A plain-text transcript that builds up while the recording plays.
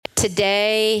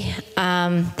Today,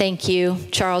 thank you,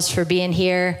 Charles, for being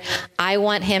here. I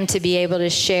want him to be able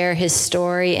to share his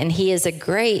story, and he is a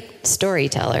great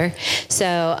storyteller.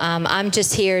 So I'm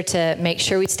just here to make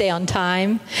sure we stay on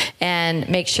time and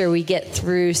make sure we get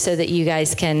through so that you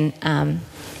guys can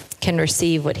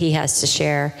receive what he has to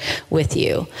share with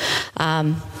you.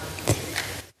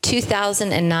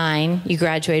 2009, you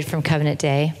graduated from Covenant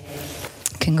Day.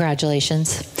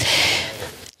 Congratulations.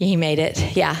 He made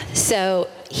it, yeah. So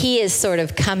he is sort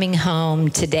of coming home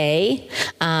today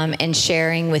and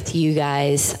sharing with you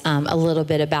guys a little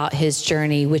bit about his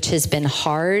journey, which has been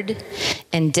hard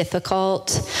and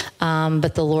difficult,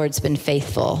 but the Lord's been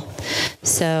faithful.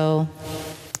 So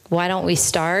why don't we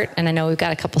start? And I know we've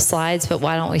got a couple slides, but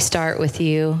why don't we start with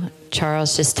you,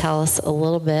 Charles? Just tell us a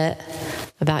little bit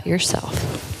about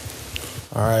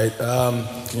yourself. All right.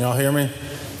 Can y'all hear me?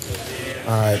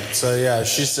 All right. So, yeah,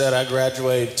 she said I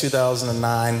graduated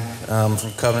 2009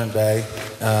 from Covenant Day.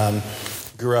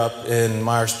 Grew up in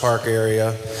Myers Park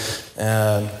area,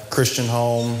 Christian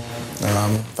home.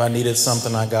 If I needed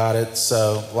something, I got it.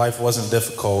 So life wasn't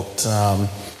difficult.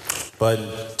 But in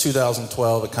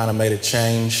 2012, it kind of made a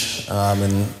change,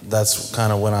 and that's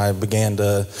kind of when I began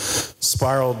to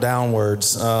spiral downwards.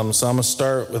 So I'm going to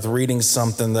start with reading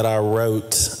something that I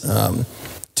wrote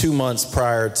 2 months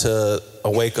prior to a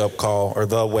wake-up call, or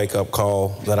the wake-up call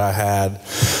that I had.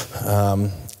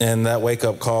 And that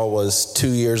wake-up call was 2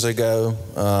 years ago.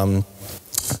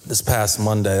 This past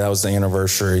Monday, that was the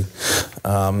anniversary.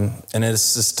 And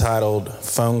it's just titled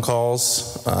Phone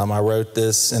Calls. I wrote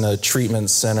this in a treatment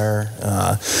center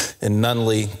in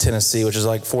Nunley, Tennessee, which is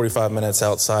like 45 minutes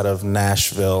outside of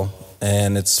Nashville.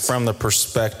 And it's from the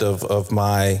perspective of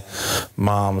my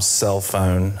mom's cell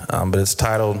phone. But it's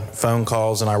titled Phone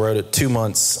Calls, and I wrote it 2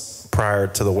 months prior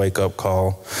to the wake-up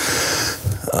call.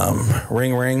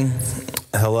 Ring, ring.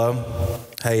 Hello?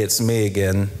 Hey, it's me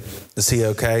again. Is he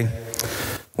okay?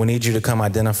 We need you to come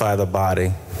identify the body.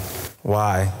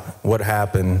 Why? What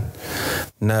happened?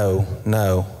 No.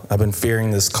 I've been fearing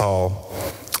this call.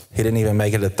 He didn't even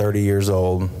make it to 30 years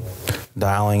old.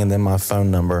 Dialing and then my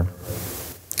phone number.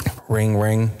 Ring,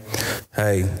 ring.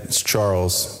 Hey, it's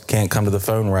Charles. Can't come to the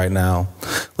phone right now.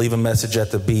 Leave a message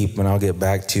at the beep and I'll get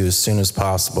back to you as soon as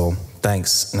possible.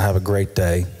 Thanks and have a great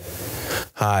day.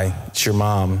 Hi, it's your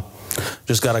mom.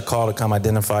 Just got a call to come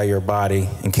identify your body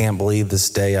and can't believe this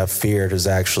day I've feared has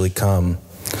actually come.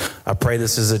 I pray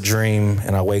this is a dream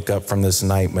and I wake up from this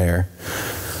nightmare.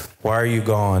 Why are you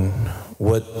gone?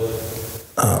 What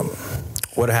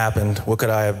happened? What could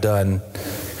I have done?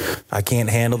 I can't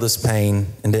handle this pain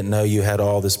and didn't know you had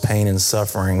all this pain and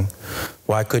suffering.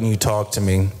 Why couldn't you talk to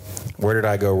me? Where did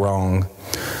I go wrong?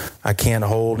 I can't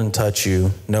hold and touch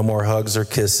you. No more hugs or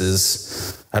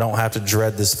kisses. I don't have to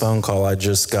dread this phone call I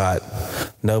just got.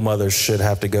 No mother should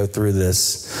have to go through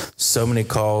this. So many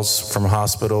calls from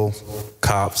hospital,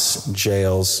 cops,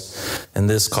 jails, and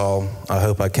this call I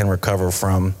hope I can recover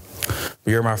from.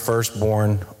 You're my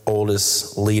firstborn,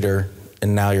 oldest leader,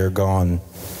 and now you're gone.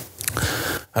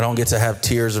 I don't get to have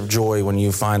tears of joy when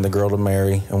you find the girl to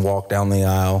marry and walk down the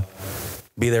aisle.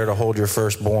 Be there to hold your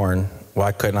firstborn.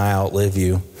 Why couldn't I outlive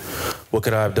you? What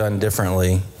could I have done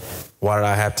differently? Why did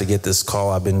I have to get this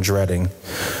call I've been dreading?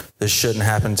 This shouldn't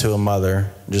happen to a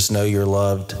mother. Just know you're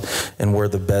loved and we're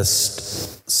the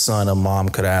best son a mom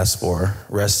could ask for.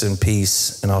 Rest in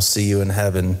peace and I'll see you in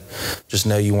heaven. Just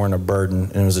know you weren't a burden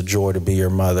and it was a joy to be your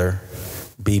mother.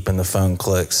 Beep and the phone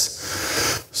clicks.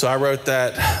 So I wrote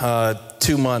that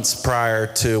 2 months prior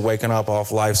to waking up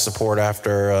off life support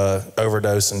after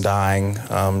overdose and dying,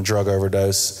 drug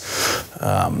overdose.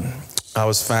 I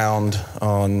was found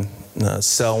on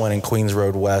Selwyn and Queens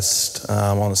Road West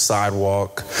on the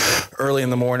sidewalk early in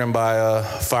the morning by a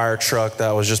fire truck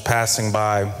that was just passing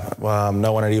by.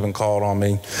 No one had even called on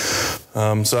me.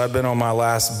 So I'd been on my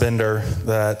last bender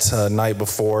that night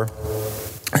before,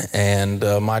 and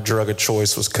my drug of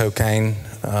choice was cocaine.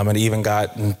 And even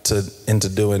got into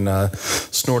doing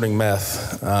snorting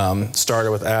meth. Started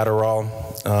with Adderall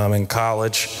in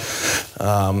college,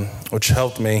 which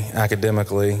helped me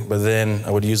academically, but then I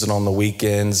would use it on the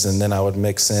weekends, and then I would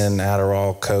mix in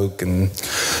Adderall, Coke, and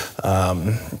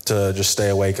to just stay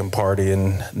awake and party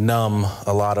and numb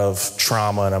a lot of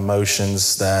trauma and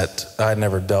emotions that I'd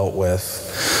never dealt with.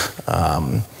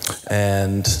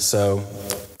 And so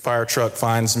fire truck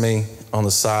finds me on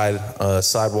the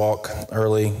sidewalk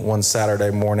early one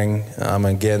Saturday morning.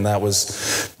 Again, that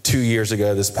was 2 years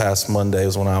ago. This past Monday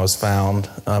was when I was found,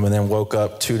 and then woke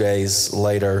up 2 days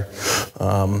later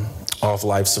off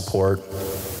life support,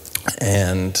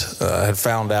 and had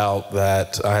found out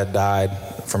that I had died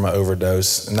from an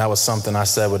overdose. And that was something I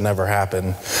said would never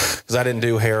happen because I didn't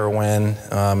do heroin.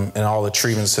 In all the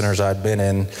treatment centers I'd been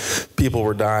in, people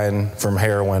were dying from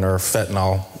heroin or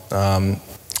fentanyl.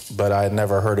 But I had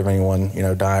never heard of anyone,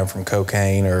 dying from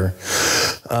cocaine or,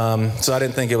 so I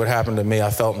didn't think it would happen to me. I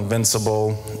felt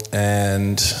invincible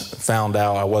and found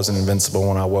out I wasn't invincible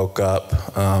when I woke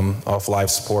up off life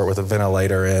support with a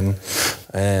ventilator in,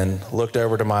 and looked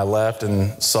over to my left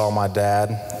and saw my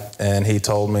dad, and he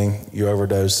told me, "You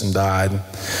overdosed and died."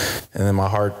 And then my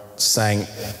heart sank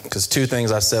because two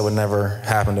things I said would never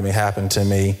happen to me happened to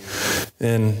me.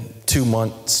 In 2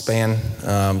 month span,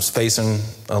 was facing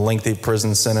a lengthy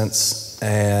prison sentence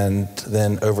and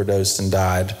then overdosed and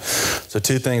died. So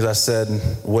two things I said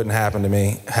wouldn't happen to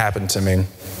me happened to me.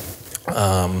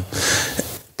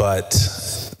 But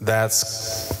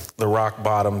that's the rock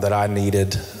bottom that I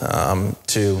needed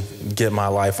to get my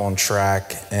life on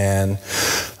track. And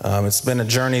it's been a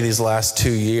journey these last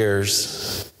 2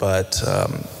 years, but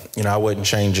I wouldn't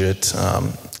change it.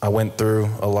 I went through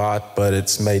a lot, but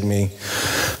it's made me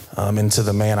into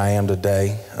the man I am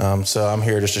today. So I'm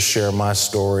here just to share my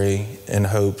story in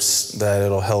hopes that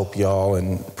it'll help y'all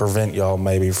and prevent y'all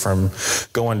maybe from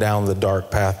going down the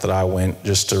dark path that I went,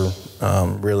 just to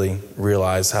really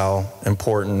realize how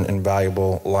important and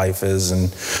valuable life is,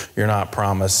 and you're not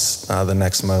promised the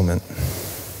next moment.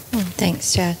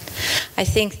 Thanks, Chad. I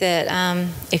think that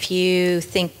if you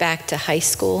think back to high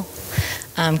school,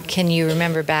 can you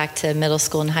remember back to middle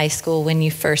school and high school when you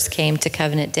first came to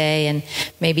Covenant Day, and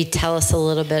maybe tell us a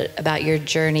little bit about your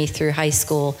journey through high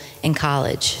school and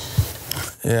college?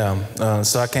 Yeah,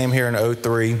 so I came here in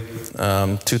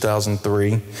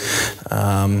 2003,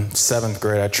 7th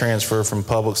grade. I transferred from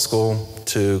public school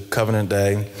to Covenant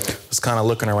Day. Was kind of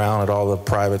looking around at all the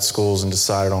private schools and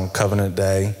decided on Covenant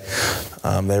Day.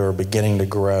 They were beginning to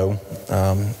grow,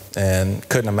 and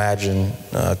couldn't imagine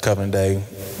Covenant Day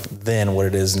then what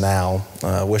it is now.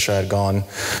 I wish I had gone to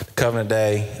Covenant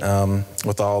Day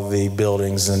with all the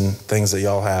buildings and things that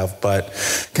y'all have. But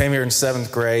came here in 7th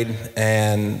grade,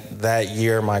 and that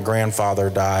year my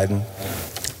grandfather died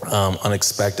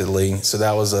unexpectedly. So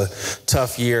that was a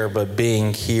tough year, but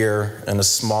being here in a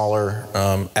smaller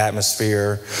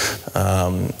atmosphere,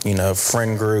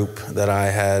 friend group that I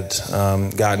had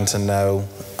gotten to know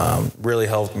really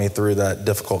helped me through that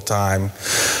difficult time.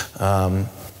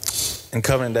 And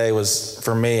Covenant Day was,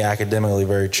 for me, academically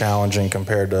very challenging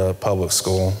compared to public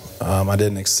school. I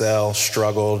didn't excel,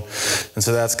 struggled. And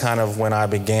so that's kind of when I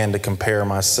began to compare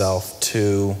myself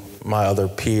to my other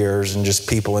peers and just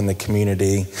people in the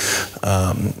community.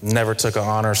 Never took an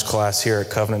honors class here at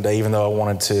Covenant Day, even though I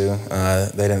wanted to.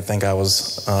 They didn't think I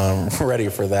was ready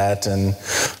for that, and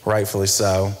rightfully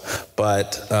so.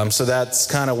 But so that's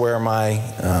kind of where my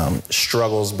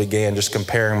struggles began, just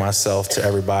comparing myself to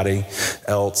everybody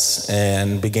else,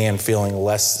 and began feeling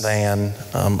less than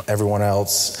everyone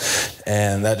else.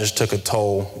 And that just took a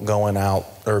toll going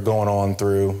on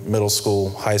through middle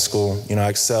school, high school. I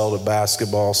excelled at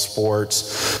basketball,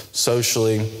 sports,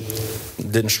 socially,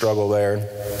 didn't struggle there.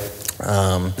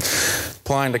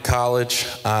 Applying to college,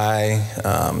 I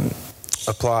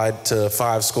applied to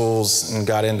 5 schools and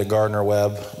got into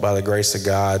Gardner-Webb by the grace of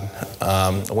God.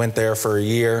 Went there for a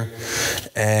year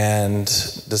and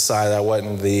decided that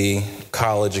wasn't the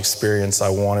college experience I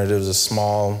wanted. It was a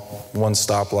small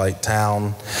one-stoplight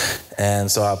town.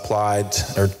 And so I applied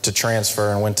to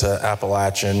transfer and went to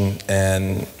Appalachian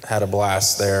and had a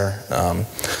blast there.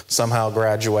 Somehow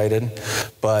graduated,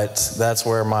 but that's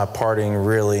where my partying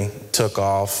really took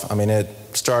off. I mean, it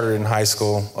started in high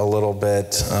school a little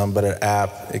bit, but at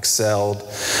App excelled.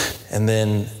 And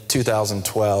then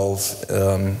 2012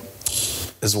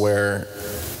 is where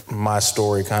my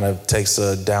story kind of takes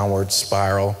a downward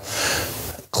spiral.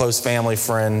 Close family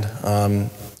friend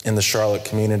in the Charlotte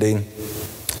community,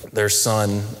 their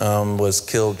son was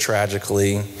killed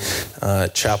tragically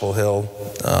at Chapel Hill.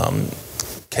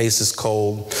 Case is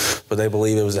cold, but they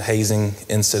believe it was a hazing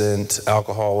incident.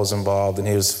 Alcohol was involved, and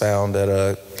he was found at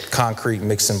a concrete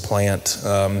mixing plant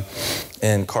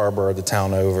in Carrboro, the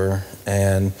town over.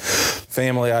 And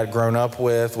family I'd grown up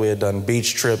with, we had done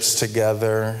beach trips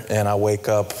together, and I wake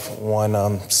up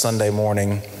one Sunday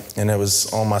morning, and it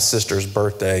was on my sister's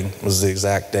birthday, was the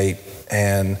exact date.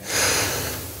 And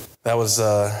that was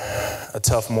a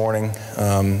tough morning,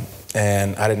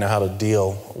 and I didn't know how to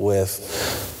deal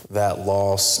with that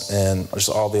loss and just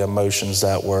all the emotions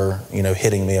that were,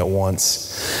 hitting me at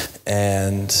once.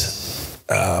 And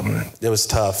it was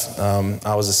tough.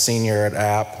 I was a senior at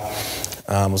App,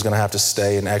 was going to have to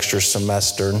stay an extra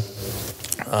semester.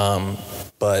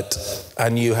 but I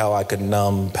knew how I could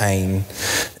numb pain.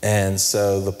 And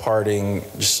so the partying,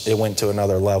 it went to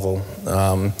another level.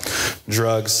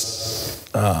 Drugs,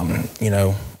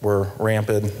 were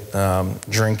rampant,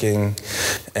 drinking,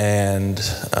 and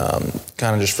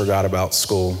kind of just forgot about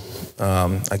school.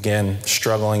 Again,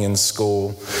 struggling in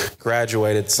school,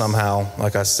 graduated somehow,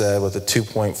 like I said, with a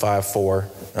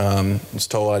 2.54. Was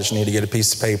told I just need to get a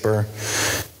piece of paper.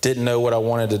 Didn't know what I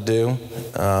wanted to do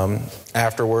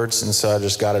afterwards, and so I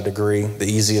just got a degree, the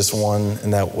easiest one,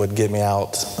 and that would get me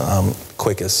out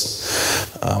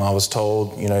quickest. I was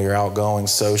told, you're outgoing,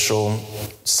 social,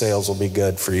 sales will be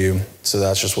good for you. So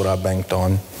that's just what I banked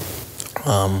on.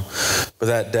 But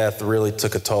that death really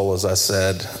took a toll, as I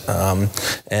said.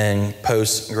 And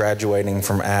post-graduating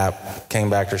from App,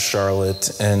 came back to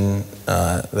Charlotte, and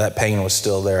that pain was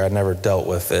still there. I never dealt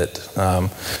with it.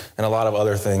 And a lot of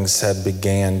other things had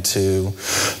began to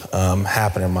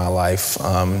happen in my life.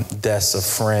 Deaths of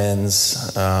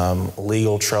friends,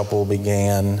 legal trouble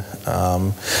began,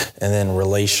 and then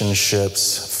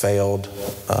relationships failed,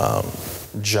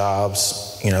 jobs,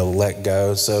 let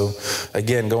go. So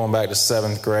again, going back to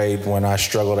 7th grade when I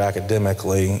struggled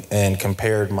academically and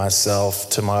compared myself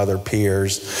to my other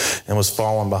peers and was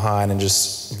falling behind and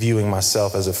just viewing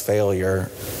myself as a failure.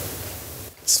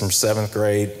 It's from 7th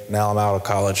grade, now I'm out of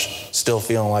college, still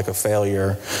feeling like a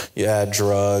failure. You add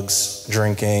drugs,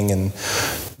 drinking, and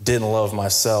didn't love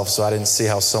myself, so I didn't see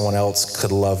how someone else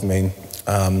could love me.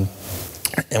 And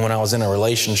when I was in a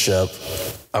relationship,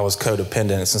 I was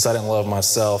codependent. Since I didn't love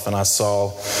myself and I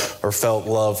saw or felt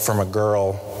love from a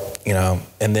girl,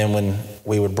 and then when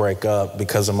we would break up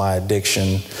because of my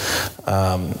addiction,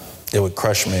 it would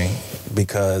crush me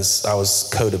because I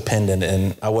was codependent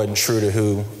and I wasn't true to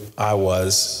who I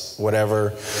was.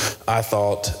 Whatever I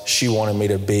thought she wanted me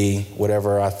to be,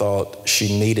 whatever I thought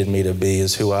she needed me to be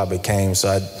is who I became.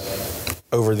 So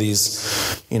over these,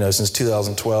 since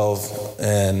 2012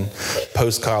 and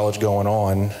post-college going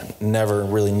on, never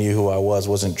really knew who I was,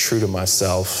 wasn't true to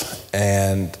myself,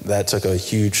 and that took a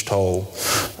huge toll.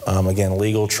 Again,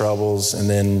 legal troubles, and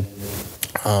then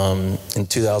in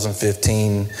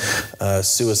 2015,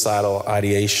 suicidal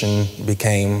ideation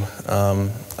became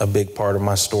a big part of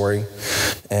my story,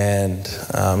 and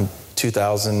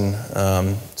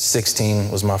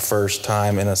 2016 was my first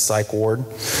time in a psych ward.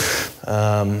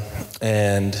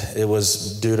 And it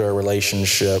was due to a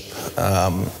relationship.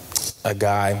 A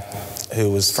guy who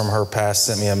was from her past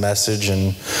sent me a message,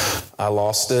 and I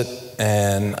lost it.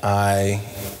 And I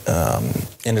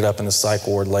ended up in the psych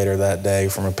ward later that day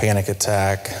from a panic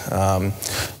attack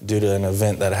due to an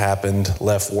event that happened,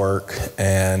 left work.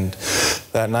 And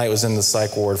that night was in the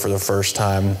psych ward for the first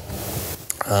time.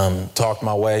 Talked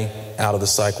my way out of the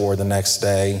psych ward the next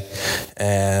day,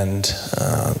 and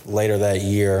later that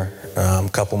year, a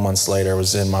couple months later, I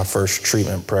was in my first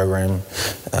treatment program,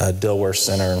 Dilworth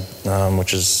Center,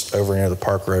 which is over near the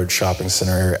Park Road Shopping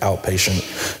Center, outpatient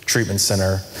treatment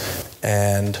center.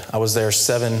 And I was there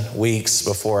 7 weeks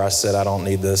before I said, I don't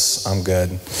need this, I'm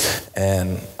good.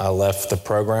 And I left the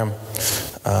program.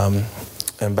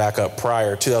 And back up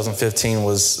prior, 2015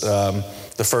 was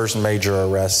the first major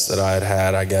arrest that I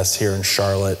had, I guess, here in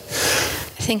Charlotte.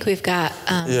 I think we've got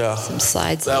some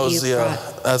slides that you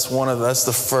brought. That's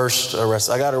the first arrest.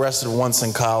 I got arrested once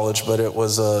in college, but it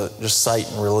was just cite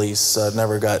and release. I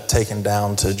never got taken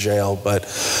down to jail, but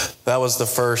that was the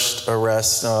first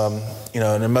arrest. And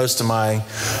then most of my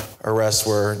arrests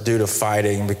were due to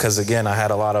fighting because, again, I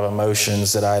had a lot of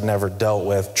emotions that I had never dealt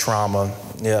with, trauma.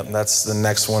 Yeah, that's the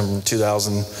next one from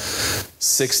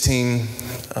 2016.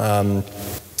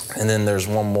 And then there's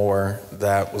one more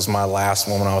that was my last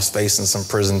one when I was facing some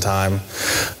prison time.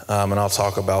 And I'll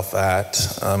talk about that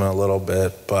in a little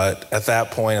bit. But at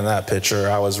that point in that picture,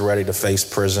 I was ready to face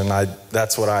prison.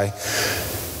 That's what I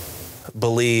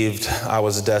believed I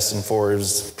was destined for,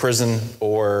 is prison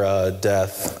or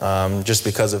death, just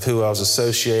because of who I was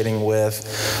associating with,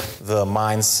 the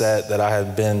mindset that I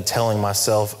had been telling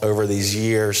myself over these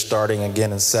years, starting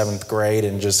again in 7th grade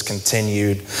and just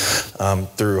continued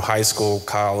through high school,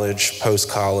 college,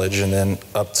 post-college, and then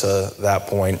up to that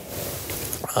point.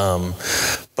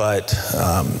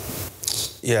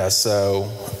 So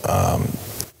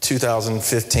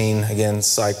 2015, again,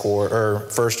 psych ward, or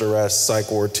first arrest, psych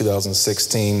ward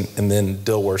 2016, and then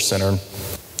Dilworth Center.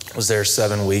 Was there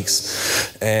 7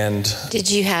 weeks. And did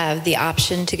you have the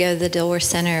option to go to the Dilworth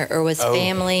Center, or was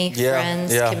family,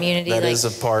 friends, community? That is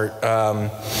a part.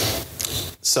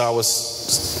 So I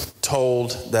was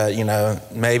told that,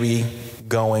 maybe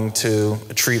going to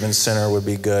a treatment center would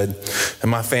be good. And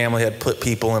my family had put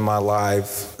people in my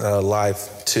life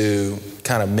to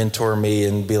kind of mentor me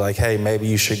and be like, hey, maybe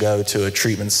you should go to a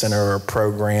treatment center or a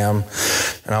program.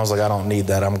 And I was like, I don't need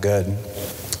that, I'm good.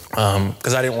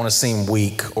 Because I didn't want to seem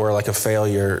weak or like a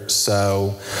failure.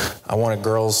 So I wanted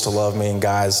girls to love me and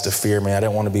guys to fear me. I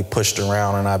didn't want to be pushed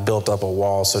around, and I built up a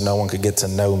wall so no one could get to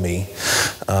know me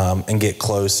and get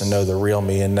close and know the real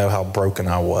me and know how broken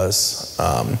I was.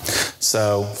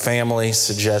 So family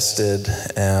suggested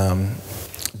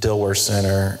Dilworth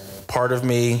Center. Part of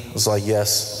me was like,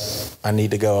 yes, I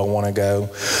need to go, I want to go.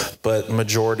 But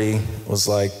majority was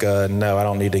like, no, I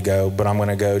don't need to go, but I'm going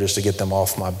to go just to get them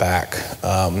off my back.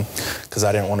 Because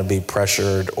I didn't want to be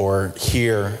pressured or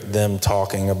hear them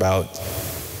talking about,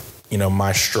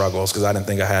 my struggles, because I didn't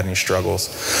think I had any struggles.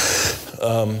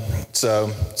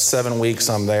 So 7 weeks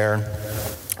I'm there,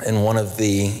 and one of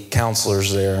the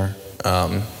counselors there,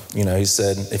 he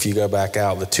said, if you go back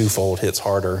out, the twofold hits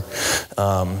harder.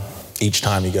 Each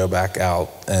time you go back out.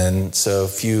 And so a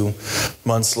few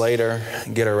months later,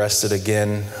 get arrested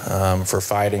again for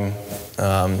fighting,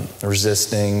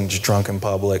 resisting, just drunk in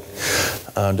public,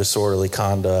 disorderly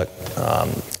conduct.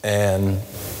 And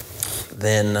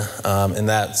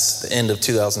that's the end of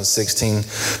 2016.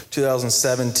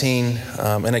 2017,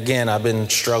 and again, I've been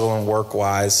struggling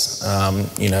work-wise,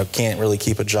 can't really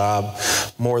keep a job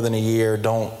more than a year,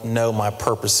 don't know my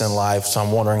purpose in life, so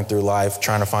I'm wandering through life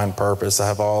trying to find purpose. I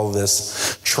have all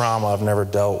this trauma I've never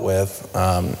dealt with.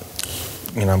 I'm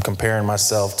comparing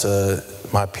myself to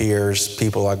my peers,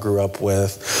 people I grew up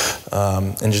with,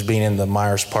 and just being in the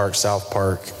Myers Park, South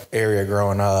Park area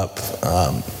growing up.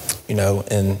 And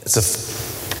it's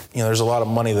there's a lot of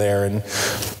money there, and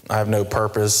I have no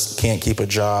purpose, can't keep a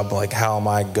job. Like, how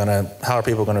are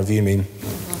people gonna view me?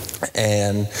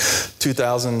 And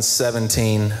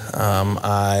 2017,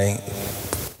 I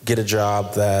get a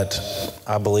job that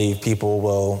I believe people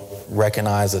will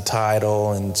recognize a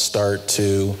title and start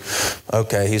to,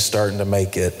 okay, he's starting to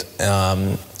make it.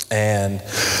 And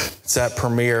it's at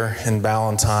Premier in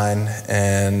Ballantyne,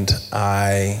 and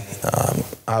I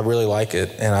really like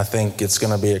it, and I think it's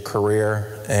going to be a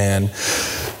career. And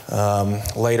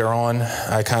later on,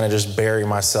 I kind of just bury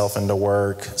myself into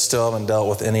work. Still haven't dealt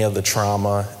with any of the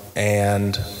trauma,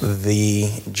 and the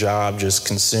job just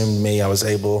consumed me. I was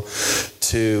able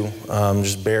to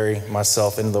just bury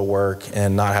myself into the work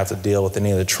and not have to deal with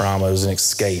any of the trauma. It was an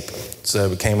escape, so it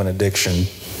became an addiction.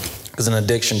 Because an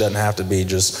addiction doesn't have to be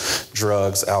just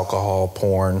drugs, alcohol,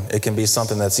 porn. It can be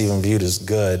something that's even viewed as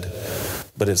good,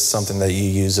 but it's something that you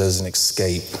use as an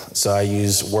escape. So I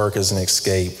use work as an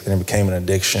escape, and it became an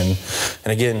addiction.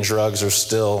 And again, drugs are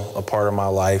still a part of my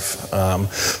life.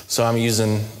 So I'm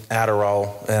using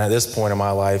Adderall, and at this point in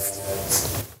my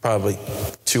life, probably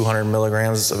 200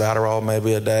 milligrams of Adderall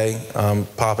maybe a day.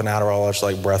 Popping Adderall, just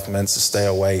like breath mints to stay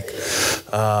awake.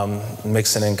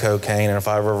 Mixing in cocaine, and if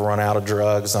I ever run out of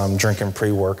drugs, I'm drinking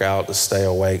pre-workout to stay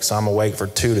awake. So I'm awake for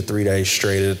 2 to 3 days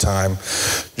straight at a time,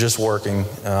 just working.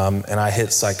 And I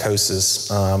hit psychosis.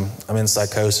 I'm in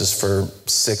psychosis for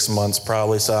 6 months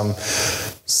probably. So I'm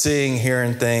seeing,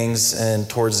 hearing things, and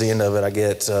towards the end of it, I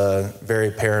get very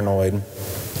paranoid.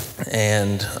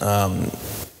 And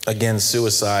again,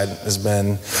 suicide has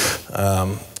been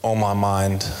on my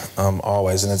mind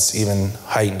always, and it's even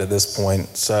heightened at this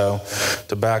point. So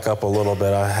to back up a little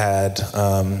bit, I had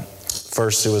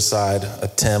first suicide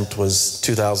attempt was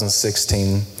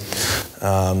 2016.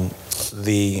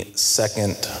 The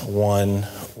second one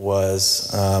was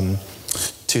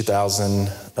 2000.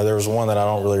 There was one that I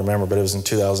don't really remember, but it was in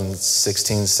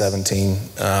 2016, 17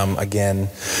 again.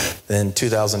 Then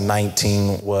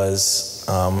 2019 was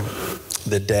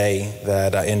the day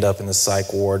that I end up in the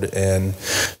psych ward, and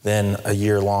then a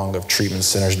year long of treatment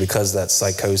centers because that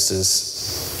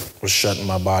psychosis was shutting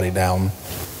my body down.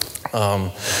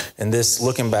 And this,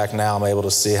 looking back now, I'm able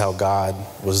to see how God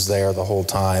was there the whole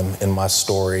time in my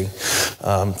story.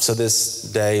 So this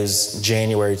day is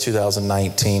January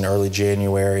 2019, early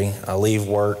January. I leave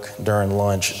work during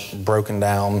lunch, broken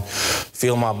down,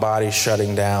 feel my body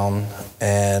shutting down,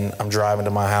 and I'm driving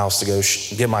to my house to go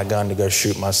get my gun to go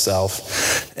shoot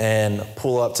myself, and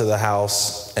pull up to the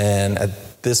house. And at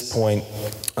this point,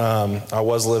 I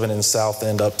was living in South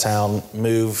End, uptown,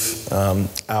 move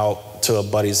out to a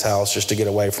buddy's house just to get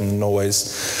away from the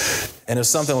noise. And if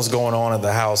something was going on at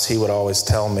the house, he would always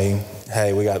tell me,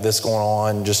 hey, we got this going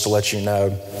on, just to let you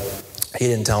know. He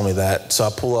didn't tell me that. So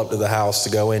I pull up to the house to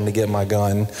go in to get my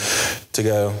gun to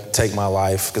go take my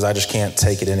life, because I just can't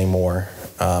take it anymore.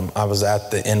 I was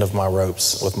at the end of my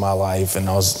ropes with my life, and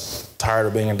I was tired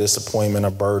of being a disappointment,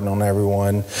 a burden on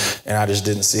everyone, and I just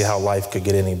didn't see how life could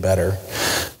get any better.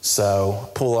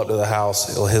 So pull up to the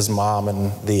house, his mom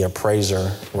and the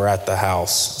appraiser were at the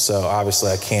house. So obviously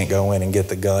I can't go in and get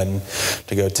the gun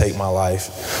to go take my life.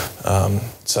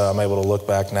 So I'm able to look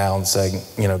back now and say,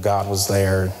 God was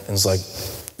there, and it's like,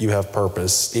 you have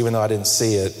purpose. Even though I didn't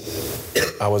see it,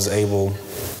 I was able,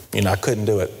 I couldn't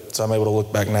do it. So I'm able to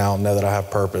look back now and know that I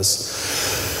have purpose.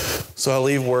 So I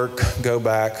leave work,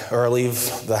 I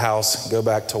leave the house, go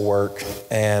back to work,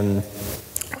 and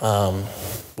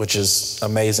which is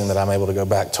amazing that I'm able to go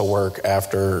back to work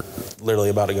after literally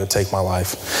about to go take my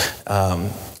life,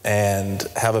 and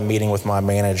have a meeting with my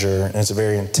manager. And it's a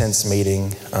very intense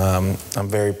meeting. I'm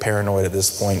very paranoid at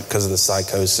this point because of the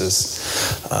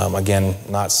psychosis. Again,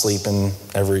 not sleeping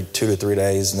every 2 to 3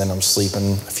 days, and then I'm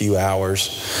sleeping a few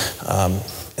hours, and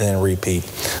then repeat.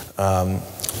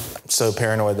 So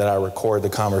paranoid that I record the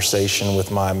conversation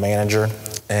with my manager,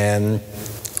 and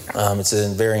it's a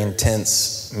very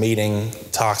intense meeting,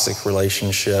 toxic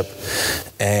relationship,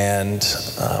 and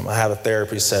I have a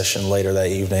therapy session later that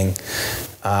evening.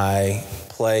 I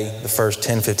play the first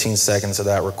 10, 15 seconds of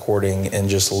that recording and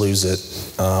just lose it.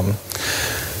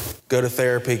 Go to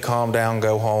therapy, calm down,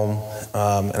 go home,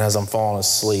 and as I'm falling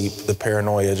asleep, the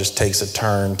paranoia just takes a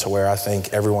turn to where I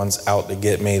think everyone's out to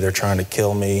get me. They're trying to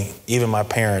kill me. Even my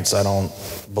parents, I don't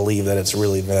believe that it's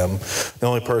really them. The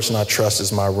only person I trust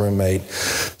is my roommate.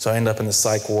 So I end up in the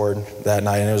psych ward that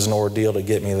night, and it was an ordeal to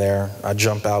get me there. I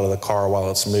jump out of the car while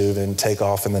it's moving, take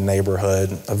off in the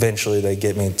neighborhood. Eventually they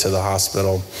get me to the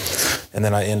hospital, and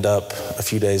then I end up a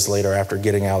few days later after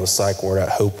getting out of the psych ward at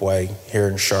Hopeway here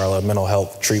in Charle, mental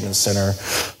health treatment center.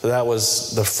 So that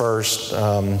was the first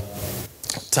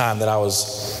time that I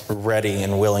was ready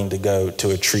and willing to go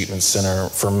to a treatment center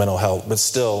for mental health, but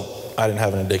still I didn't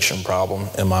have an addiction problem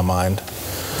in my mind.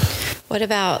 What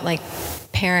about like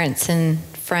parents and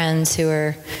friends who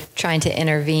are trying to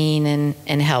intervene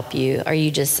and help you? Are you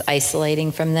just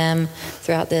isolating from them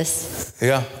throughout this?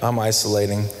 Yeah, I'm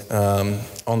isolating.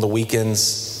 On the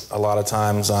weekends, a lot of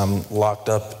times I'm locked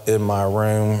up in my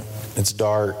room. It's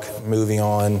dark, movie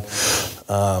on,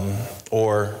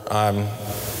 or I'm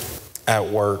at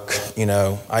work.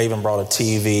 I even brought a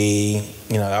TV.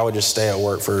 I would just stay at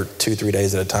work for 2-3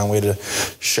 days at a time. We had to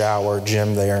shower,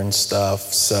 gym there and stuff.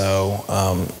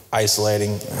 So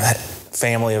isolating.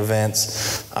 Family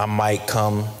events, I might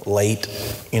come late,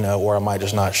 or I might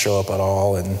just not show up at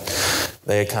all, and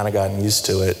they had kind of gotten used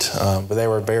to it. But they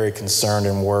were very concerned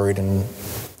and worried and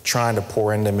trying to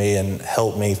pour into me and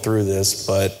help me through this,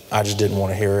 but I just didn't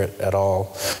want to hear it at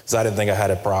all because I didn't think I had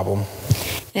a problem.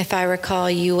 If I recall,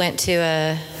 you went to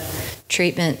a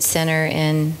treatment center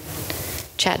in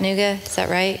Chattanooga, is that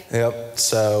right? Yep.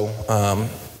 So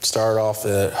started off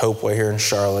at Hopeway here in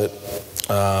Charlotte,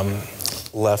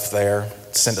 left there,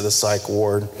 sent to the psych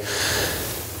ward.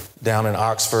 Down in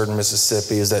Oxford,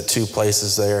 Mississippi, is at 2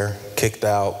 places there, kicked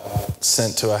out,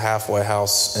 sent to a halfway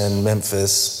house in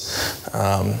Memphis.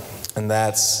 And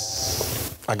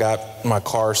I got my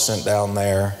car sent down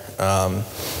there. And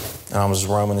I was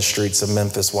roaming the streets of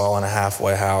Memphis while in a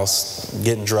halfway house,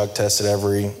 getting drug tested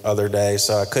every other day.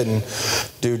 So I couldn't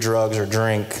do drugs or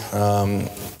drink.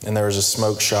 And there was a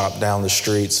smoke shop down the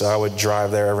street. So I would drive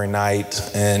there every night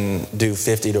and do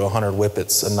 50 to 100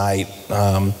 whippets a night.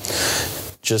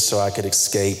 Just so I could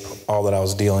escape all that I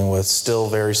was dealing with. Still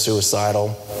very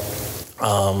suicidal.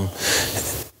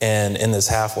 And in this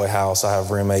halfway house, I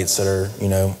have roommates that are,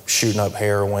 shooting up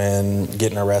heroin,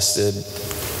 getting arrested,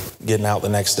 getting out the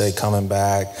next day, coming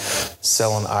back,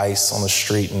 selling ice on the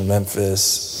street in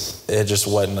Memphis. It just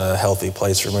wasn't a healthy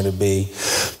place for me to be.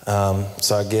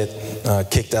 So I get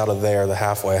kicked out of there, the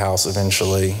halfway house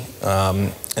eventually,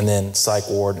 and then psych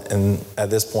ward. And at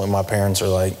this point, my parents are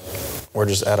like, we're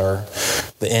just at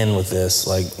the end with this.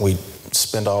 Like, we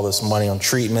spend all this money on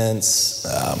treatments.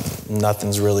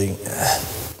 Nothing's really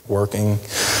working.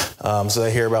 So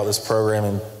they hear about this program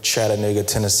in Chattanooga,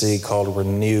 Tennessee called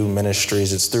Renew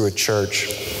Ministries. It's through a church,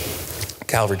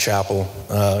 Calvary Chapel,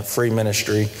 free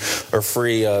ministry or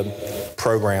free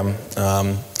program.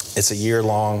 It's a year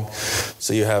long.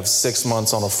 So you have 6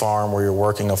 months on a farm where you're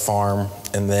working a farm,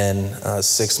 and then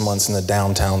 6 months in the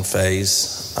downtown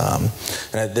phase.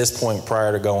 And at this point,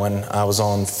 prior to going, I was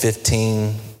on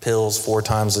 15 pills 4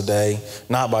 times a day,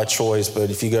 not by choice, but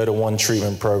if you go to one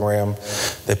treatment program,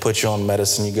 they put you on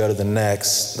medicine. You go to the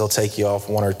next, they'll take you off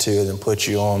 1 or 2, then put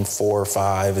you on 4 or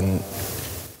 5, and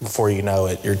before you know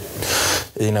it,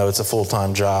 it's a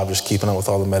full-time job just keeping up with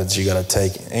all the meds you got to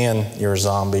take, and you're a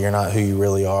zombie. You're not who you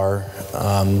really are.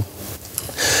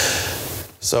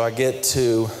 So I get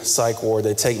to psych ward.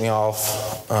 They take me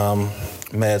off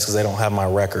meds because they don't have my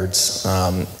records,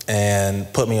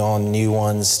 and put me on new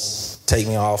ones, take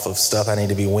me off of stuff I need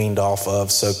to be weaned off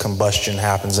of, so combustion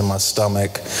happens in my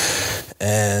stomach.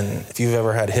 And if you've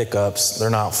ever had hiccups, they're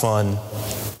not fun.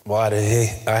 Well,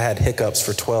 I had hiccups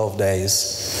for 12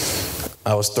 days.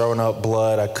 I was throwing up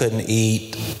blood. I couldn't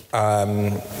eat.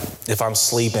 If I'm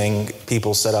sleeping,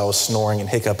 people said I was snoring and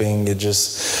hiccuping. It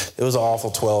was an awful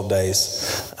 12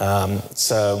 days.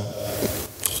 So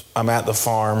I'm at the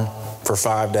farm for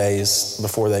 5 days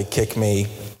before they kick me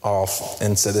off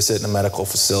and said, this isn't a medical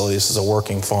facility. This is a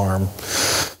working farm.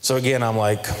 So again, I'm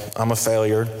like, I'm a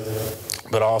failure.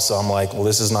 But also I'm like, well,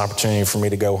 this is an opportunity for me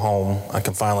to go home. I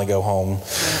can finally go home.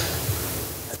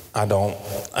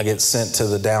 I get sent to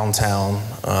the downtown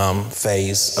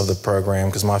phase of the program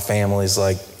because my family's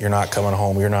like, you're not coming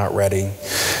home, you're not ready.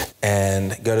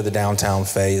 And go to the downtown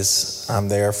phase. I'm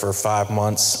there for 5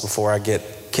 months before I get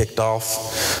kicked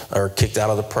off or kicked out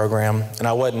of the program. And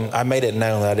I made it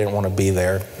known that I didn't want to be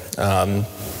there.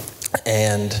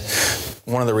 And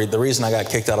one of the reason I got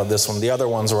kicked out of this one, the other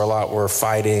ones were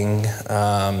fighting,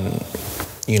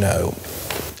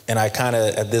 and I kind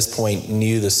of, at this point,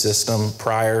 knew the system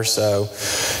prior. So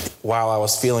while I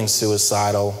was feeling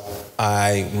suicidal,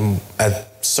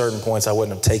 at certain points, I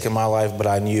wouldn't have taken my life, but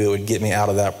I knew it would get me out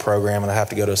of that program, and I'd have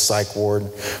to go to a psych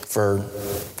ward for,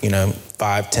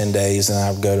 5-10 days, and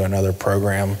I would go to another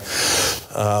program.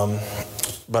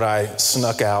 But I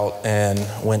snuck out and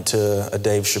went to a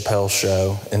Dave Chappelle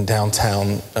show in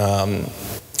downtown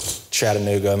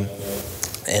Chattanooga.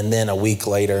 And then a week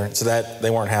later, so that they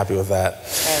weren't happy with that.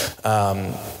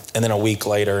 And then a week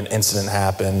later, an incident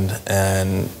happened,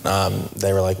 and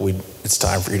they were like, it's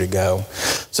time for you to go.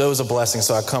 So it was a blessing.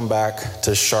 So I come back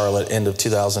to Charlotte end of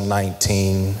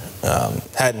 2019.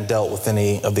 Hadn't dealt with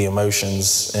any of the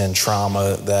emotions and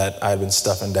trauma that I'd been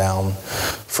stuffing down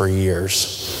for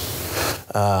years.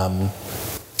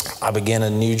 I began a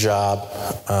new job,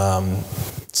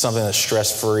 something that's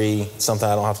stress-free, something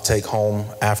I don't have to take home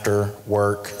after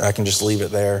work. I can just leave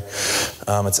it there.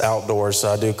 It's outdoors, so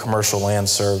I do commercial land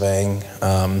surveying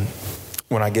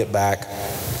when I get back,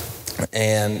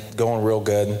 and going real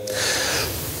good.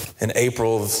 In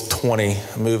April of 20,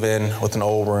 I move in with an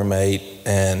old roommate,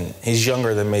 and he's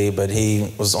younger than me, but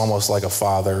he was almost like a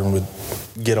father and would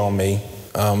get on me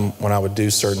when I would do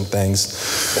certain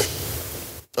things.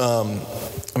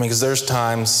 Because there's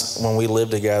times when we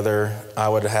lived together, I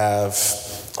would have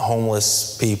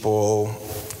homeless people,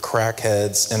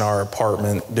 crackheads in our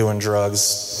apartment doing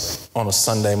drugs on a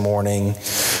Sunday morning.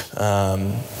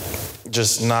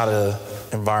 Just not an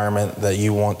environment that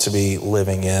you want to be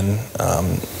living in.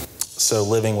 So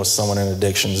living with someone in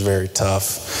addiction is very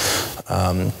tough.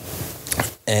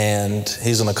 And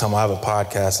he's going to come, I have a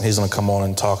podcast, and he's going to come on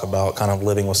and talk about kind of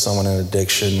living with someone in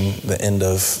addiction the end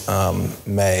of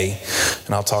May.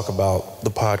 And I'll talk about the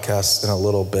podcast in a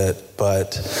little bit.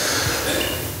 But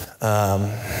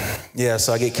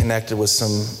so I get connected with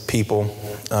some people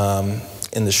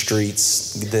in the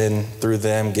streets, then through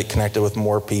them get connected with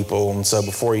more people. And so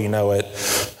before you know it,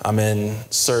 I'm in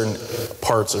certain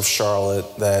parts of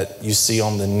Charlotte that you see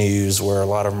on the news where a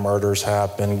lot of murders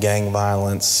happen, gang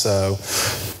violence. So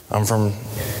I'm from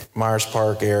Myers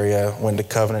Park area, went to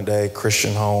Covenant Day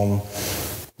Christian Home,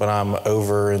 but I'm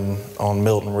over on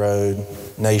Milton Road,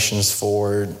 Nations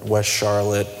Ford, West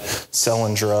Charlotte,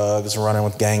 selling drugs, running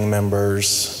with gang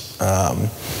members,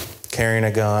 carrying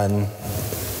a gun.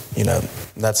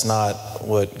 That's not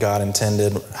what God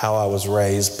intended, how I was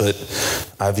raised, but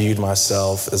I viewed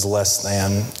myself as less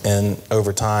than. And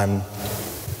over time,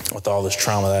 with all this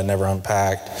trauma that I never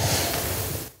unpacked,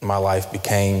 my life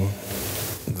became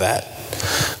that.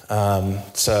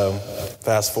 So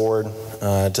fast forward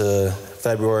to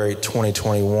February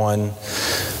 2021,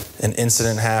 an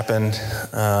incident happened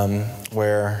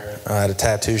where at a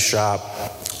tattoo shop,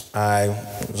 I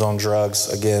was on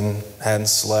drugs again, hadn't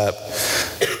slept,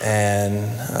 and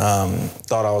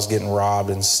thought I was getting robbed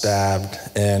and stabbed,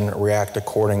 and react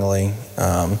accordingly.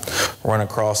 Run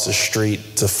across the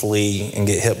street to flee and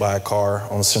get hit by a car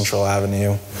on Central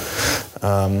Avenue.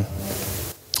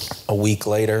 A week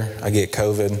later, I get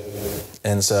COVID,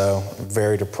 and so I'm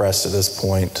very depressed at this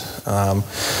point. And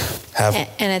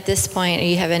at this point, do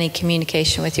you have any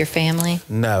communication with your family?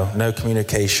 No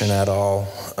communication at all.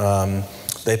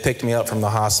 They picked me up from the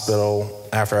hospital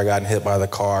after I got hit by the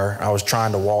car. I was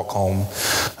trying to walk home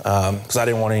because I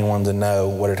didn't want anyone to know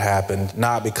what had happened.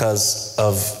 Not because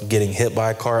of getting hit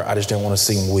by a car, I just didn't want to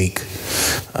seem weak.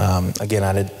 Again,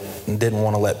 I didn't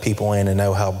want to let people in and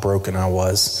know how broken I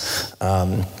was.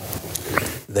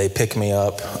 They pick me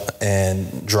up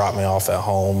and drop me off at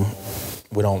home.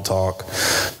 We don't talk.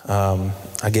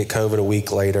 I get COVID a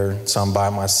week later, so I'm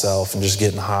by myself and just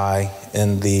getting high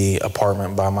in the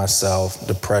apartment by myself.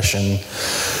 Depression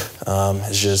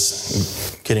is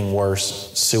just getting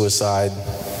worse. Suicide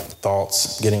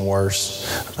thoughts getting worse.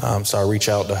 So I reach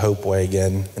out to Hopeway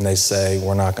again, and they say,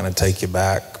 we're not going to take you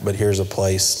back, but here's a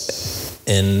place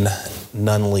in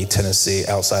Nunley, Tennessee,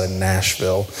 outside of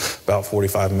Nashville, about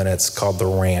 45 minutes, called The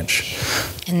Ranch.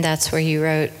 And that's where you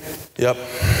wrote? Yep.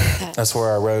 That's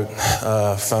where I wrote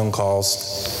phone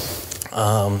calls.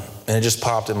 And it just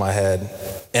popped in my head.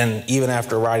 And even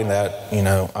after writing that,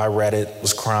 I read it,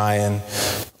 was crying.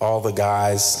 All the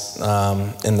guys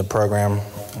in the program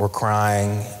were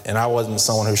crying. And I wasn't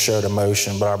someone who showed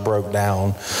emotion, but I broke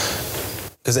down.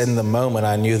 Because in the moment,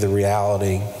 I knew the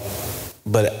reality.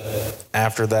 But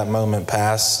after that moment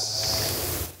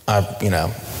passed, I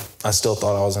still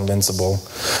thought I was invincible.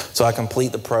 So I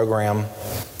complete the program,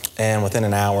 and within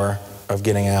an hour of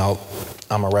getting out,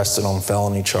 I'm arrested on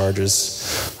felony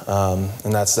charges.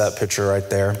 And that's that picture right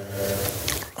there.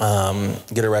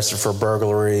 Get arrested for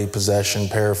burglary, possession,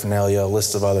 paraphernalia, a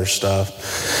list of other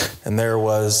stuff. And there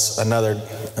was another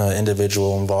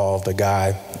individual involved, a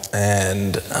guy.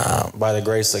 And by the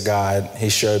grace of God, he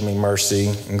showed me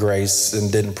mercy and grace and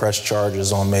didn't press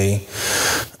charges on me.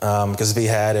 Because if he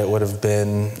had, it would have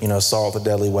been, assault with a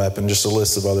deadly weapon, just a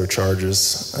list of other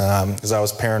charges. Because I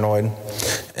was paranoid.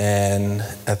 And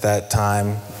at that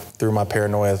time, through my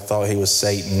paranoia, I thought he was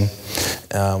Satan.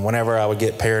 Whenever I would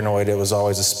get paranoid, it was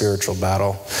always a spiritual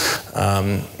battle.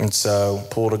 And so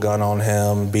pulled a gun on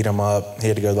him, beat him up. He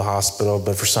had to go to the hospital,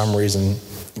 but for some reason,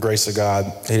 grace of God,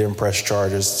 he didn't press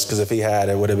charges, because if he had,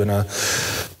 it would have been a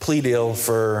plea deal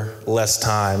for less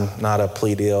time, not a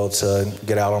plea deal to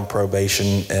get out on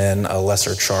probation and a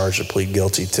lesser charge to plead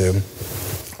guilty to.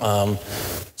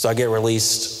 So I get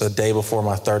released the day before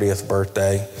my 30th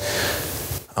birthday.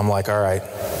 I'm like, all right,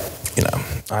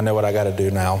 I know what I got to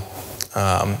do now.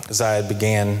 Because I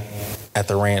began at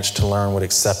the ranch to learn what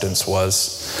acceptance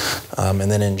was. And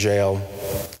then in jail,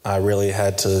 I really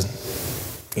had to,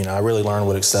 I really learned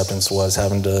what acceptance was,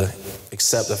 having to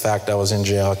accept the fact I was in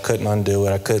jail. I couldn't undo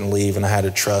it. I couldn't leave, and I had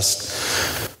to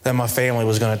trust that my family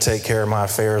was going to take care of my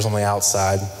affairs on the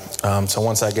outside. So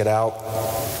once I get out,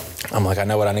 I'm like, I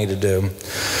know what I need to do.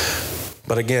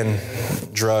 But again,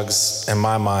 drugs, in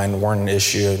my mind, weren't an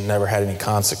issue, never had any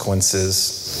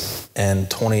consequences. And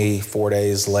 24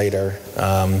 days later,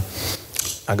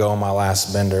 I go on my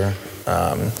last bender.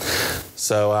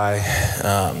 So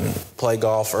I play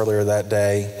golf earlier that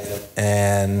day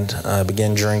and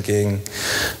begin drinking,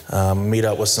 meet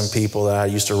up with some people that I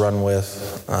used to run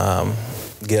with,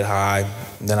 get high.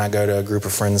 Then I go to a group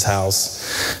of friends'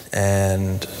 house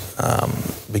and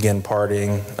begin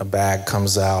partying. A bag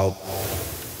comes out.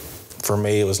 For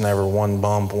me, it was never one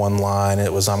bump, one line.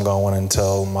 It was I'm going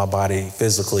until my body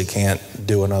physically can't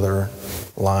do another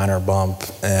line or bump,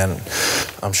 and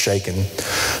I'm shaking.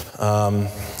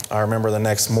 I remember the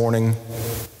next morning,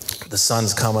 the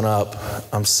sun's coming up.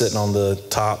 I'm sitting on the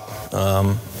top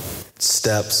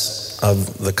steps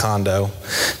of the condo,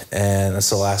 and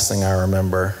that's the last thing I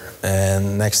remember.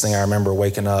 And next thing I remember,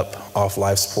 waking up off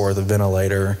life support, the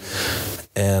ventilator,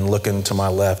 and looking to my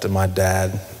left, and my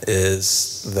dad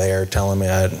is there telling me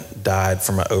I died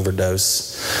from an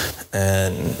overdose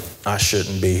and I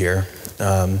shouldn't be here.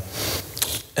 And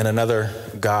another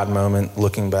God moment,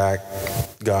 looking back,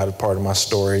 God, part of my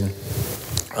story,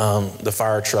 the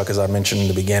fire truck, as I mentioned in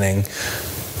the beginning,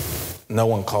 no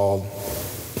one called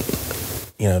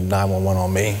 911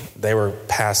 on me. They were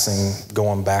passing,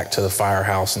 going back to the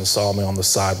firehouse, and saw me on the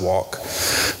sidewalk.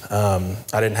 I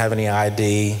didn't have any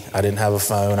ID. I didn't have a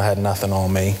phone. I had nothing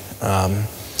on me.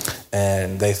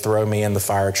 And they throw me in the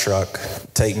fire truck,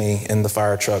 take me in the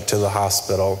fire truck to the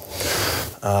hospital.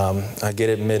 I get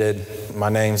admitted. My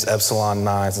name's Epsilon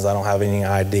 9 since I don't have any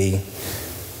ID.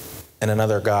 And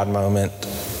another God moment,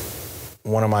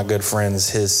 one of my good friends,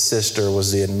 his sister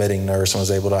was the admitting nurse and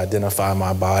was able to identify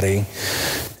my body,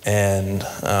 and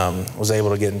was able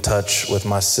to get in touch with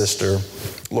my sister,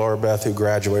 Laura Beth, who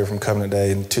graduated from Covenant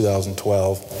Day in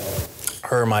 2012.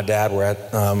 Her and my dad were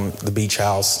at the beach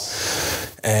house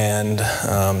and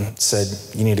said,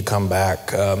 you need to come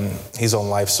back. He's on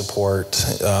life support.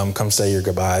 Come say your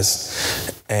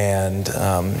goodbyes. And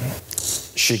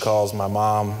she calls my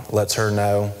mom, lets her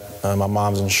know. My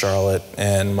mom's in Charlotte,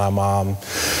 and my mom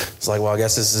is like, well, I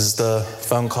guess this is the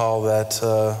phone call that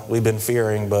we've been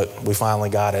fearing, but we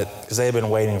finally got it, because they had been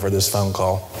waiting for this phone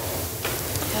call.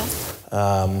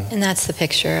 And that's the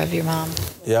picture of your mom.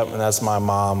 Yep, and that's my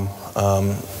mom.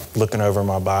 looking over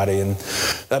my body. And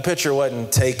that picture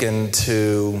wasn't taken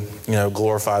to,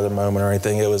 glorify the moment or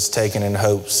anything. It was taken in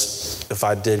hopes if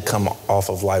I did come off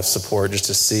of life support, just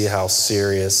to see how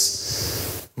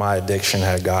serious my addiction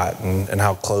had gotten and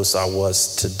how close I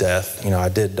was to death. I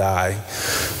did die.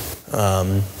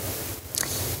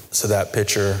 So that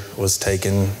picture was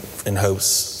taken in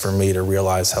hopes for me to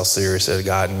realize how serious it had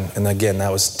gotten. And again,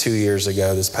 that was 2 years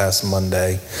ago, this past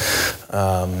Monday.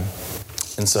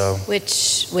 And so,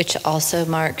 which also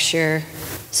marks your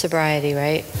sobriety,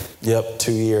 right? Yep,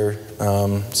 2-year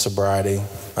sobriety.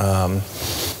 But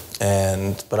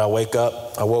I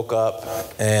woke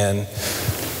up, and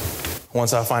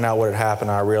once I find out what had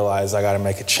happened, I realized I got to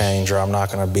make a change, or I'm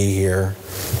not going to be here.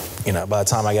 By the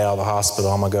time I get out of the hospital,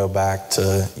 I'm going to go back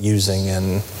to using,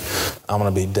 and I'm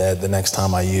going to be dead the next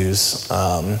time I use.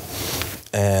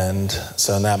 And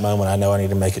so in that moment, I know I need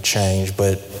to make a change,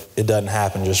 but it doesn't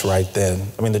happen just right then.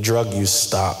 I mean, the drug use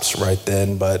stops right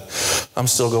then, but I'm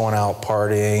still going out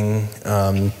partying,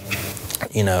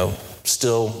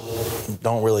 still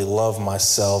don't really love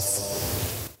myself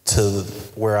to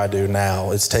where I do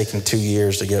now. It's taken 2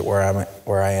 years to get where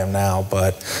I am now,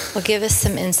 but... Well, give us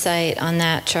some insight on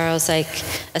that, Charles, like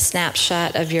a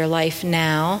snapshot of your life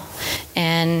now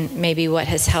and maybe what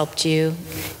has helped you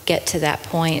get to that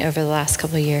point over the last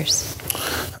couple of years.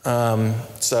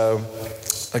 So,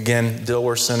 again,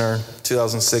 Dilworth Center,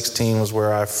 2016 was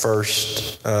where I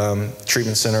first,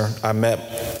 treatment center. I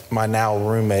met my now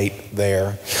roommate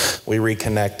there. We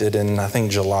reconnected in, I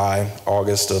think,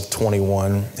 August of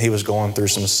 21. He was going through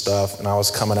some stuff, and I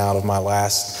was coming out of my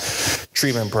last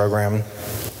treatment program,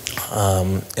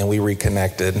 and we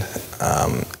reconnected.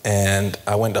 And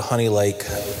I went to Honey Lake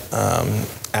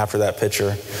after that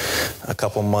picture, a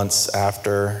couple months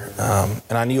after,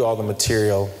 and I knew all the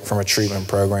material from a treatment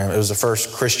program. It was the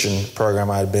first Christian program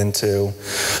I had been to,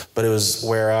 but it was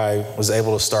where I was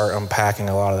able to start unpacking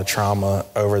a lot of the trauma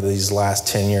over these last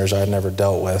 10 years I had never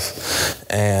dealt with,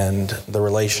 and the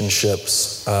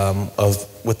relationships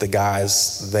with the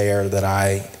guys there that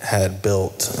I had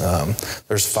built.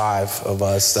 There's 5 of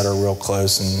us that are real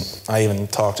close, and I even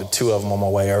talked to 2 of them on my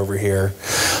way over here.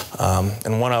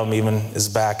 And one of them even is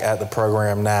back at the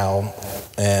program now,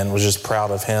 and was just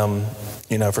proud of him,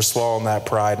 for swallowing that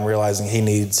pride and realizing he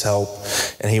needs help,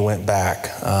 and he went back.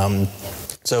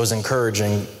 So it was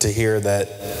encouraging to hear that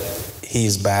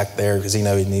he's back there because he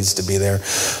knows he needs to be there.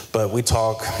 But we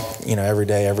talk, every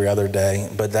day, every other day.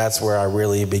 But that's where I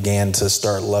really began to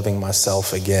start loving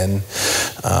myself again.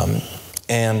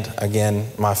 And again,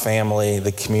 my family,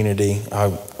 the community,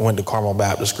 I went to Carmel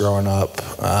Baptist growing up,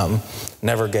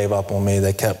 never gave up on me.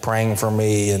 They kept praying for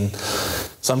me and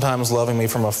sometimes loving me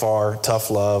from afar,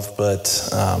 tough love. But,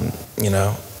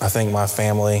 I think my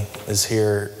family is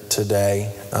here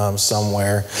today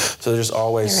somewhere. So there's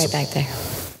always... You're right back there.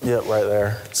 Yep, right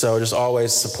there. So just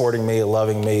always supporting me,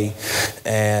 loving me,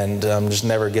 and just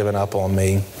never giving up on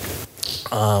me.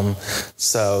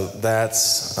 So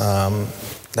that's...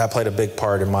 that played a big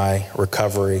part in my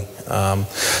recovery.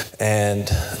 And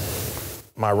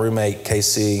my roommate,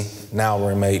 KC, now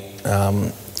roommate,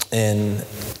 in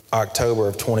October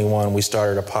of 21, we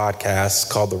started a podcast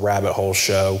called The Rabbit Hole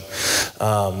Show,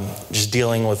 just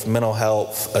dealing with mental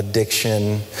health,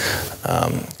 addiction,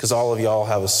 because all of y'all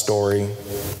have a story.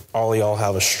 All of y'all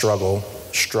have a struggles,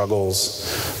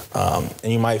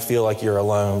 and you might feel like you're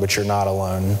alone, but you're not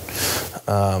alone.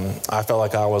 I felt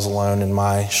like I was alone in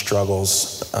my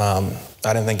struggles. I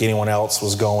didn't think anyone else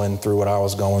was going through what I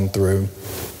was going through.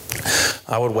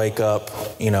 I would wake up,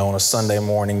 on a Sunday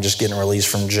morning just getting released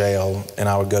from jail, and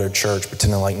I would go to church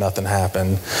pretending like nothing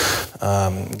happened,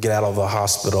 get out of the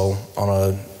hospital on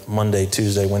a Monday,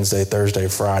 Tuesday, Wednesday, Thursday,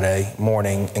 Friday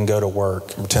morning and go to work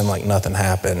and pretend like nothing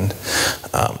happened.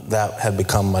 That had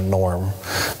become my norm.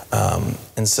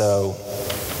 And so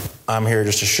I'm here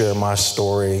just to share my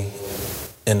story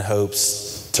in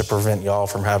hopes to prevent y'all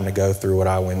from having to go through what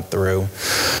I went through.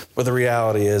 But the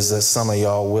reality is that some of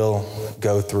y'all will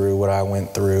go through what I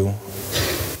went through,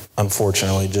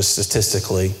 unfortunately, just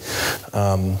statistically.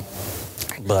 And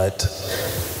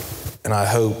I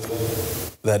hope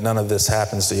that none of this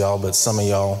happens to y'all, but some of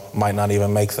y'all might not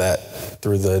even make that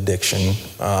through the addiction.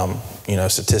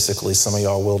 Statistically, some of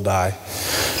y'all will die.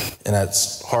 And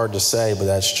that's hard to say, but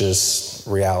that's just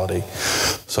reality.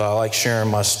 So I like sharing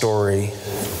my story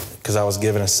because I was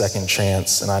given a second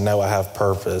chance, and I know I have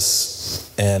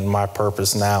purpose. And my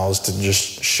purpose now is to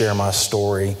just share my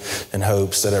story in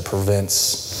hopes that it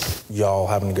prevents y'all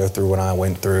having to go through what I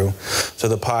went through. So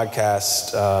the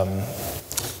podcast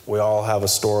we all have a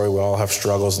story, we all have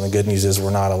struggles, and the good news is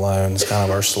we're not alone. It's kind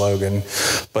of our slogan.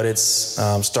 But it's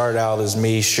started out as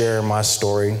me sharing my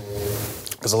story,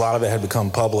 because a lot of it had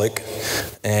become public,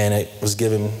 and it was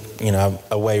given,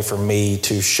 a way for me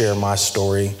to share my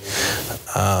story.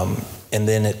 And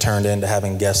then it turned into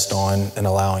having guests on and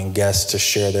allowing guests to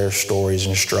share their stories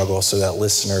and struggles so that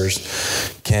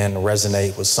listeners can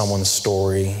resonate with someone's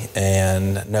story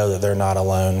and know that they're not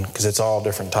alone, because it's all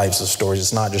different types of stories.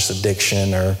 It's not just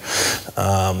addiction or,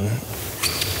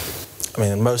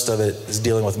 most of it is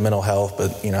dealing with mental health,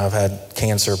 but, I've had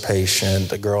cancer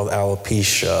patient, a girl with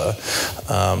alopecia,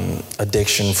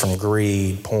 addiction from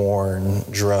greed, porn,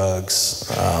 drugs.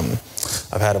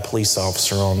 I've had a police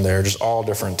officer on there, just all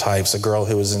different types, a girl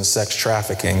who was in sex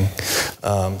trafficking.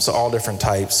 So all different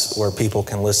types where people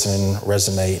can listen and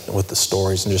resonate with the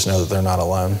stories and just know that they're not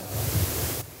alone.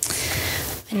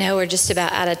 I know we're just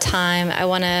about out of time. I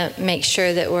want to make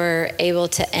sure that we're able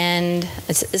to end.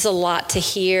 It's a lot to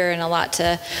hear and a lot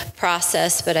to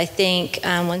process, but I think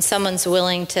when someone's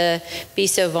willing to be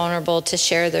so vulnerable to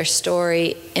share their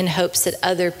story in hopes that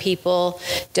other people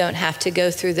don't have to go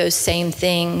through those same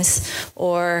things,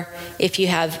 or if you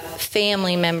have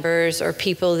family members or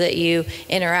people that you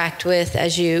interact with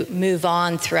as you move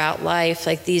on throughout life,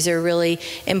 like these are really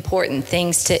important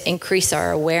things to increase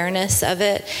our awareness of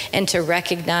it and to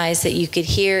recognize that you could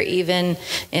hear even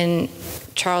in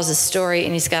Charles's story,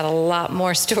 and he's got a lot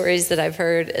more stories that I've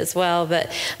heard as well,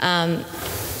 but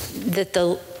that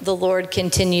the Lord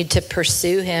continued to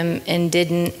pursue him and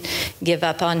didn't give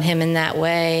up on him in that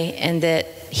way, and that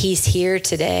he's here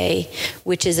today,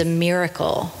 which is a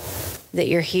miracle that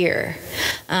you're here.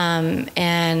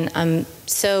 And I'm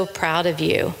so proud of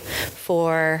you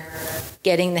for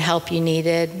getting the help you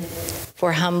needed,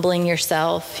 for humbling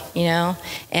yourself,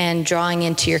 and drawing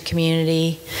into your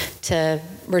community, to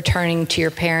returning to your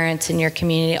parents and your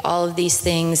community. All of these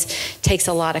things takes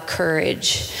a lot of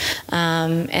courage.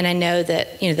 And I know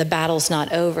that, the battle's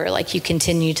not over. Like, you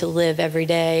continue to live every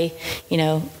day,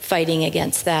 fighting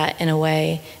against that in a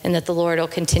way, and that the Lord will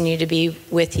continue to be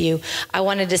with you. I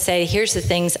wanted to say, here's the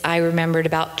things I remembered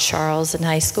about Charles in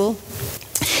high school.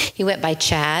 He went by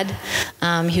Chad.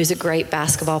 He was a great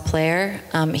basketball player.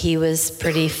 He was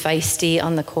pretty feisty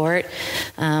on the court.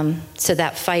 So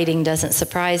that fighting doesn't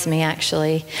surprise me,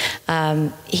 actually.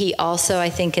 He also,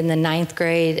 I think in the 9th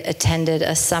grade, attended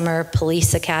a summer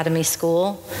police academy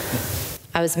school.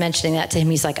 I was mentioning that to him.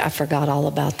 He's like, I forgot all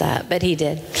about that, but he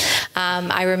did.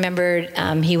 I remembered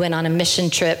he went on a mission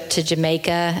trip to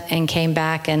Jamaica and came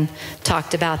back and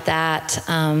talked about that.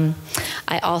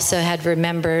 I also had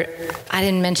remembered, I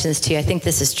didn't mention this to you, I think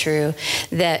this is true,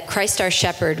 that Christ Our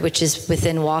Shepherd, which is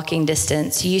within walking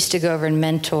distance, used to go over and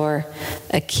mentor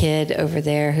a kid over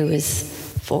there who was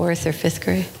 4th or 5th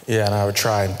grade. Yeah, and I would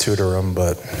try and tutor him,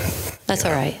 but... That's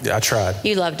all right. Yeah, I tried.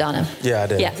 You loved on him. Yeah, I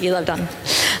did. Yeah, you loved on him.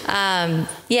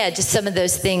 Just some of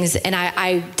those things. And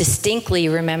I distinctly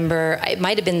remember, it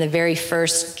might have been the very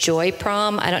first Joy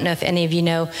Prom. I don't know if any of you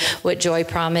know what Joy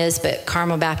Prom is, but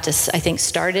Carmel Baptist, I think,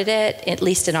 started it, at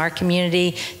least in our community.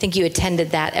 I think you attended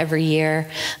that every year.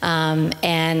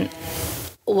 And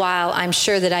while I'm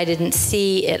sure that I didn't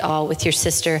see it all with your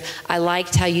sister, I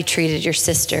liked how you treated your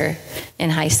sister in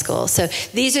high school. So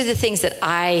these are the things that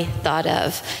I thought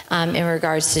of in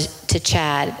regards to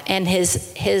Chad. And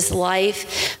his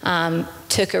life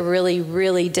took a really,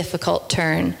 really difficult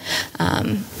turn.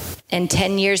 And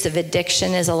 10 years of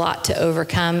addiction is a lot to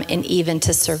overcome and even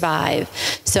to survive.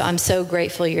 So I'm so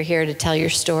grateful you're here to tell your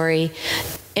story,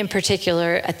 in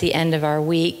particular at the end of our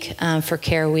week for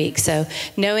C.A.R.E week. So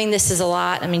knowing this is a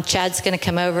lot, Chad's going to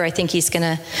come over. I think he's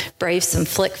going to brave some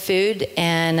Flick food,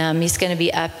 and he's going to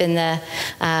be up in the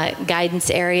guidance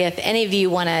area. If any of you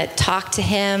want to talk to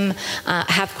him,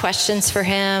 have questions for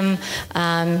him,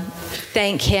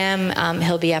 thank him,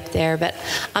 he'll be up there. But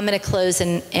I'm going to close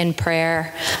in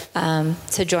prayer,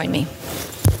 so join me.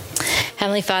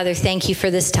 Heavenly Father, thank you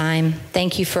for this time.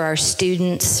 Thank you for our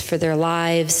students, for their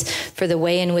lives, for the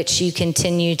way in which you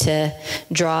continue to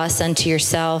draw us unto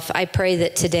yourself. I pray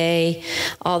that today,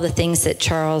 all the things that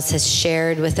Charles has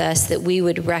shared with us, that we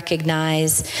would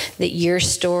recognize that your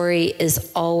story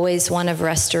is always one of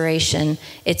restoration.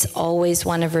 It's always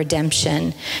one of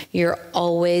redemption. You're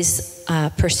always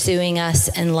pursuing us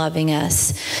and loving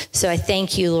us. So I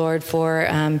thank you, Lord,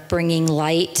 for bringing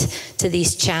light to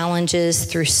these challenges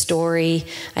through story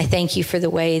story. I thank you for the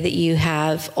way that you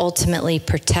have ultimately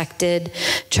protected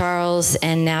Charles,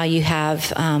 and now you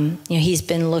have, he's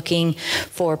been looking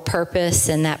for purpose,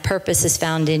 and that purpose is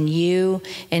found in you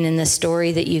and in the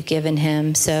story that you've given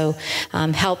him. So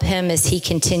help him as he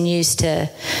continues to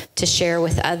share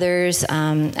with others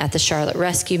at the Charlotte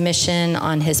Rescue Mission,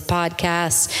 on his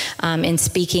podcast, in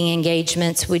speaking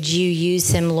engagements. Would you use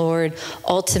him, Lord,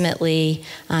 ultimately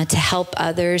to help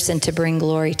others and to bring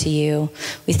glory to you?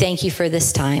 We thank you for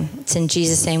this time. It's in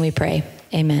Jesus' name we pray.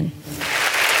 Amen.